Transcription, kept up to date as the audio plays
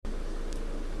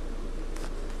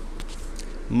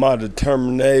My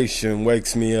determination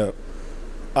wakes me up.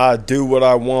 I do what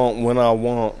I want,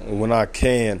 when I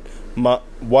can.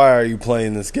 Why are you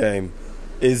playing this game?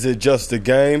 Is it just a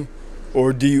game?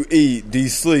 Or do you eat? Do you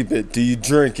sleep it? Do you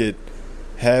drink it?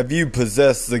 Have you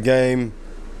possessed the game?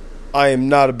 I am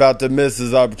not about to miss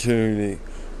this opportunity.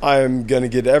 I am going to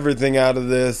get everything out of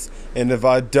this, and if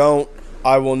I don't,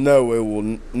 I will know it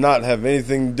will not have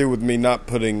anything to do with me not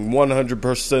putting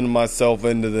 100% of myself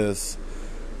into this.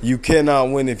 You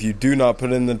cannot win if you do not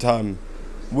put in the time.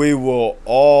 We will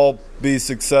all be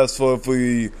successful if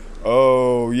we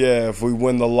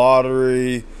win the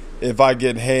lottery, if I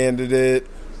get handed it.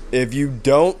 If you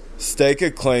don't stake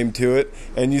a claim to it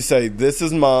and you say, this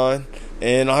is mine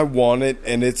and I want it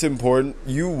and it's important,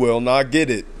 you will not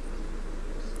get it.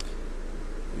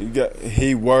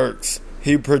 He works.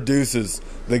 He produces.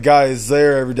 The guy is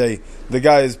there every day. The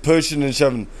guy is pushing and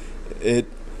shoving.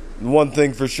 One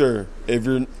thing for sure, if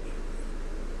you're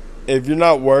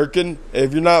not working,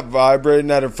 if you're not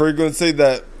vibrating at a frequency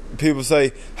that people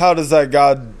say, how does that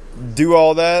God do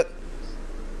all that?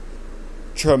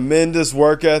 Tremendous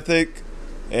work ethic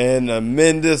and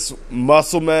tremendous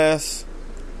muscle mass.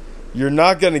 You're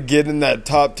not going to get in that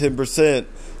top 10%.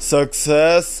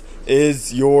 Success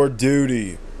is your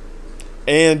duty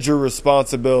and your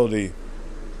responsibility.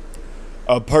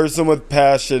 A person with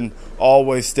passion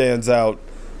always stands out.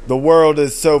 The world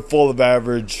is so full of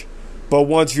average, but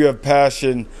once you have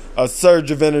passion, a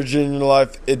surge of energy in your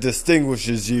life, it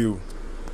distinguishes you.